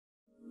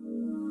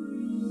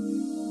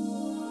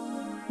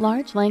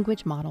Large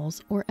language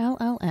models, or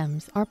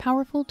LLMs, are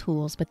powerful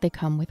tools, but they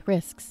come with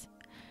risks.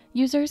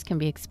 Users can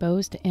be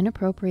exposed to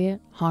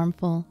inappropriate,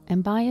 harmful,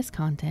 and biased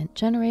content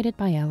generated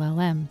by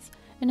LLMs,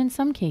 and in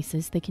some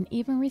cases, they can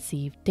even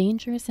receive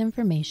dangerous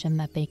information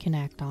that they can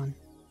act on.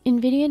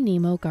 NVIDIA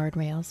NeMo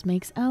Guardrails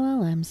makes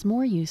LLMs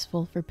more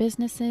useful for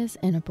businesses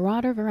in a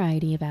broader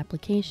variety of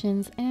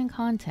applications and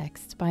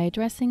contexts by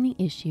addressing the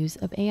issues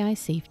of AI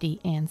safety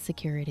and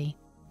security.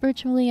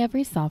 Virtually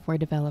every software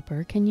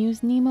developer can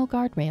use NeMo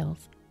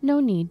Guardrails. No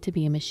need to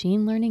be a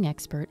machine learning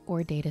expert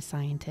or data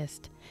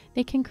scientist.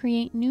 They can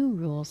create new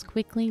rules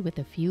quickly with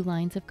a few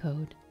lines of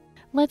code.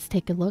 Let's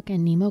take a look at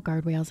NeMo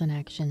Guardrails in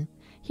action.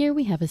 Here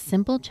we have a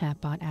simple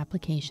chatbot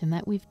application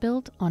that we've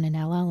built on an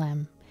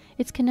LLM.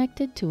 It's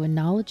connected to a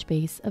knowledge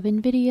base of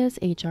NVIDIA's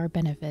HR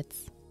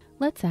benefits.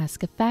 Let's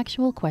ask a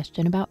factual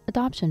question about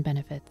adoption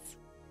benefits.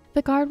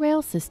 The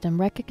guardrail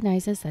system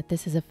recognizes that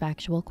this is a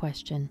factual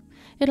question.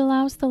 It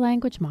allows the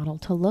language model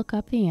to look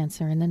up the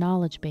answer in the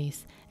knowledge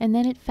base, and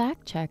then it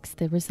fact-checks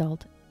the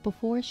result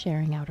before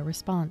sharing out a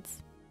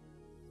response.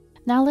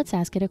 Now let's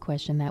ask it a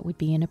question that would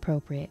be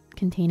inappropriate,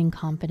 containing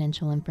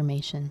confidential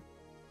information.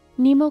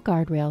 NeMo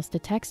Guardrails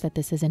detects that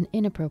this is an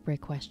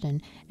inappropriate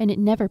question, and it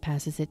never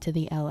passes it to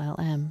the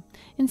LLM.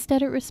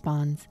 Instead, it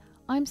responds,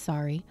 "I'm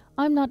sorry,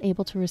 I'm not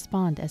able to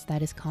respond as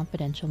that is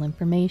confidential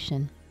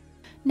information."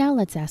 Now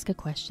let's ask a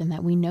question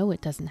that we know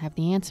it doesn't have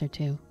the answer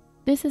to.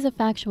 This is a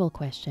factual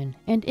question,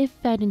 and if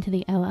fed into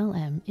the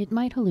LLM, it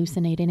might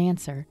hallucinate an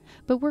answer,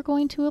 but we're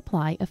going to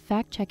apply a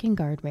fact-checking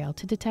guardrail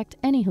to detect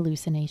any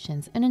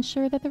hallucinations and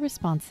ensure that the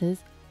response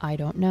is, "I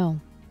don't know."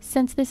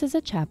 Since this is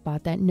a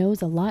chatbot that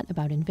knows a lot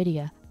about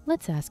NVIDIA,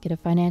 let's ask it a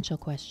financial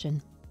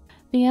question.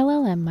 The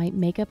LLM might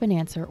make up an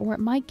answer or it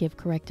might give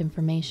correct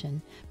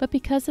information, but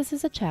because this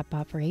is a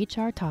chatbot for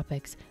HR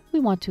topics, we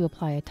want to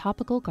apply a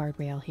topical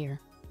guardrail here.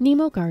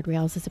 NeMo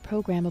Guardrails is a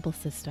programmable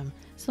system,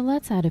 so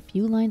let's add a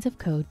few lines of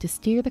code to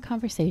steer the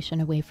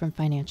conversation away from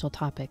financial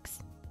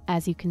topics.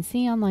 As you can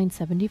see on line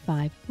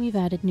 75, we've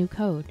added new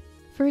code.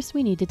 First,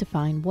 we need to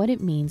define what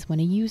it means when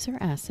a user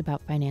asks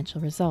about financial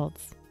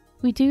results.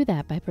 We do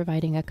that by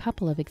providing a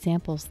couple of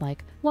examples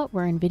like, what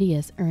were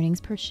NVIDIA's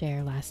earnings per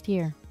share last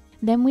year?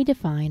 Then we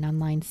define on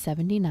line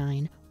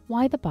 79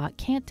 why the bot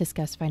can't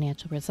discuss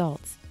financial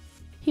results.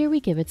 Here we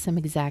give it some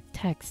exact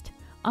text.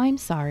 "I'm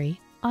sorry,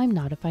 I'm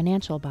not a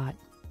financial bot."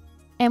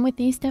 And with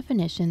these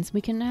definitions, we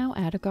can now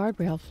add a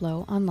guardrail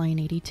flow on line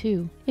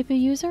 82. If a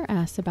user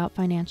asks about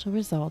financial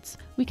results,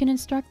 we can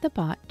instruct the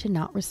bot to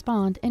not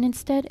respond and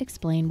instead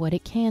explain what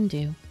it can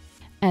do.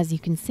 As you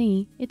can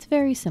see, it's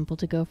very simple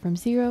to go from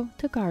 0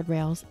 to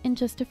guardrails in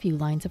just a few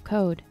lines of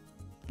code.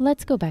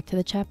 Let's go back to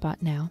the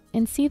chatbot now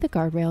and see the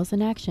guardrails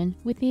in action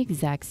with the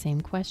exact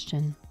same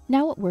question.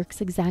 Now it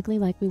works exactly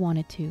like we want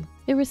it to.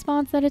 It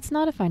responds that it's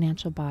not a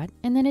financial bot,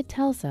 and then it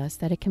tells us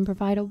that it can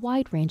provide a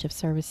wide range of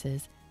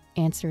services,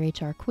 answer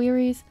HR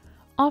queries,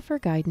 offer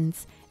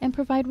guidance, and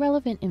provide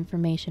relevant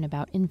information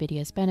about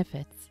NVIDIA's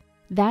benefits.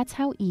 That's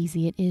how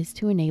easy it is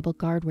to enable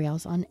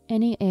guardrails on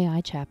any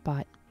AI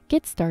chatbot.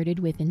 Get started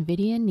with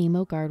NVIDIA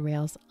NeMo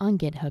Guardrails on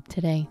GitHub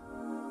today.